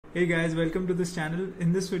Hey guys, welcome to this channel.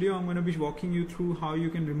 In this video, I'm going to be walking you through how you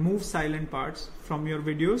can remove silent parts from your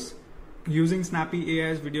videos using Snappy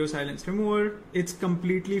AI's video silence remover. It's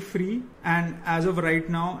completely free, and as of right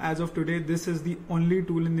now, as of today, this is the only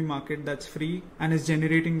tool in the market that's free and is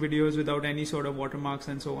generating videos without any sort of watermarks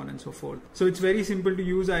and so on and so forth. So it's very simple to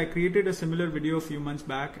use. I created a similar video a few months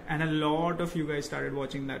back and a lot of you guys started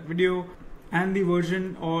watching that video. And the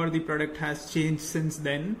version or the product has changed since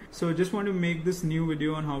then. So just want to make this new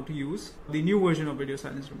video on how to use the new version of video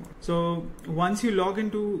silence remover. So once you log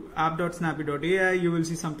into app.snappy.ai, you will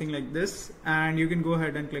see something like this, and you can go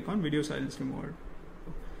ahead and click on video silence remover.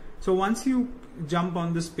 So once you jump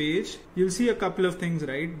on this page, you'll see a couple of things,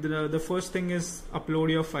 right? The first thing is upload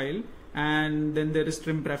your file, and then there is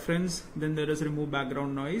trim preference, then there is remove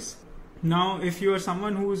background noise. Now, if you are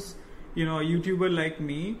someone who's a YouTuber like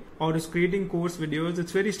me or is creating course videos,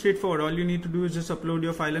 it's very straightforward. All you need to do is just upload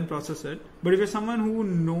your file and process it. But if you're someone who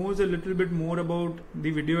knows a little bit more about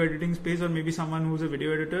the video editing space, or maybe someone who's a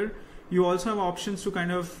video editor, you also have options to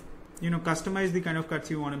kind of customize the kind of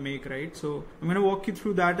cuts you want to make, right? So I'm going to walk you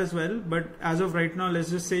through that as well. But as of right now, let's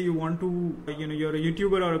just say you want to, you're a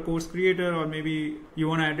YouTuber or a course creator, or maybe you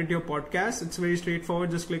want to edit your podcast. It's very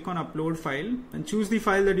straightforward. Just click on upload file and choose the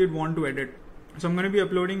file that you'd want to edit. So I'm going to be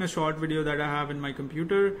uploading a short video that I have in my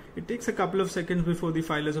computer. It takes a couple of seconds before the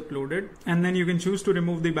file is uploaded, and then you can choose to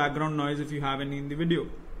remove the background noise if you have any in the video.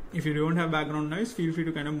 If you don't have background noise, feel free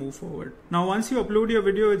to kind of move forward. Now, once you upload your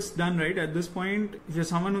video, it's done, right? At this point, if you're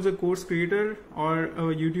someone who's a course creator or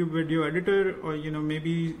a YouTube video editor, or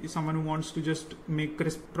maybe someone who wants to just make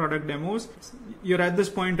crisp product demos, you're at this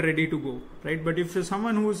point ready to go, right? But if you're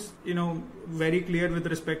someone who's very clear with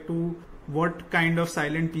respect to what kind of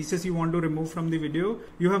silent pieces you want to remove from the video,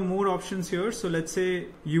 you have more options here. So let's say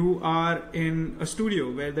you are in a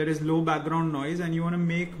studio where there is low background noise and you want to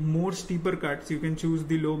make more steeper cuts, you can choose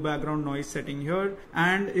the low background noise setting here.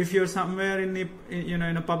 And if you're somewhere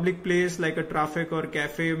in a public place like a traffic or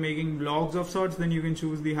cafe making vlogs of sorts, then you can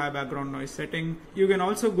choose the high background noise setting. You can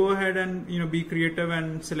also go ahead and be creative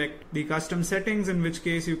and select the custom settings, in which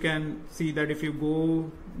case you can see that if you go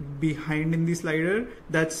behind in the slider,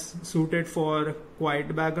 that's suited for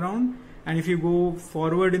quiet background, and if you go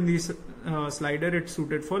forward in this slider, it's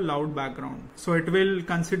suited for loud background. So it will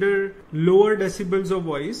consider lower decibels of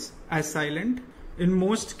voice as silent. In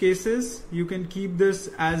most cases, you can keep this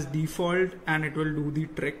as default and it will do the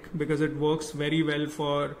trick, because it works very well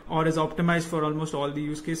for, or is optimized for, almost all the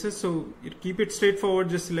use cases. So keep it straightforward,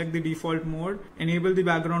 just select the default mode, enable the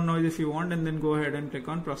background noise if you want, and then go ahead and click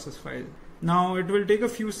on process file. Now it will take a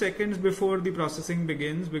few seconds before the processing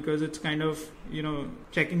begins, because it's kind of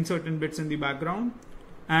checking certain bits in the background,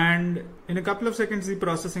 and in a couple of seconds the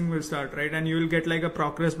processing will start, right? And you will get like a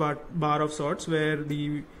progress bar of sorts where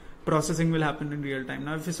the processing will happen in real time.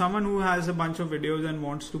 Now if you're someone who has a bunch of videos and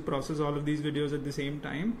wants to process all of these videos at the same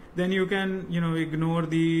time, then you can ignore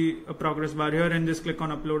the progress bar here and just click on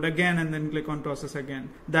upload again and then click on process again.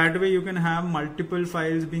 That way you can have multiple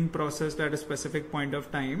files being processed at a specific point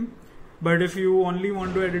of time. But if you only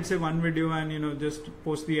want to edit, say, one video and just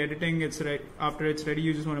post the editing, after it's ready,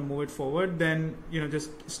 you just want to move it forward, then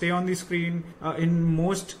just stay on the screen. In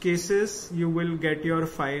most cases, you will get your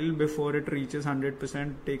file before it reaches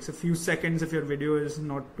 100%. It takes a few seconds if your video is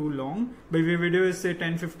not too long. But if your video is, say,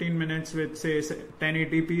 10-15 minutes with, say,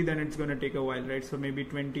 1080p, then it's going to take a while, right? So maybe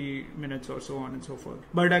 20 minutes or so on and so forth.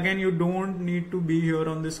 But again, you don't need to be here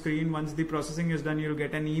on the screen. Once the processing is done, you'll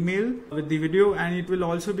get an email with the video, and it will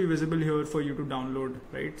also be visible here for you to download,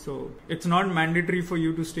 right? So it's not mandatory for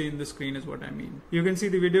you to stay in the screen, is what I mean. You can see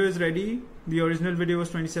the video is ready. The original video was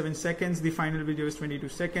 27 seconds. The final video is 22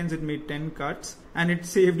 seconds. It made 10 cuts and it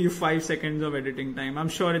saved you 5 seconds of editing time. I'm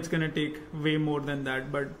sure it's going to take way more than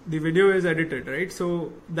that, but the video is edited, right?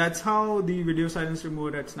 So that's how the video silence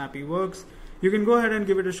remover at Snappy works. You can go ahead and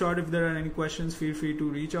give it a shot. If there are any questions, feel free to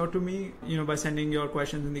reach out to me, by sending your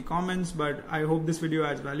questions in the comments. But I hope this video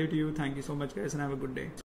adds value to you. Thank you so much, guys, and have a good day.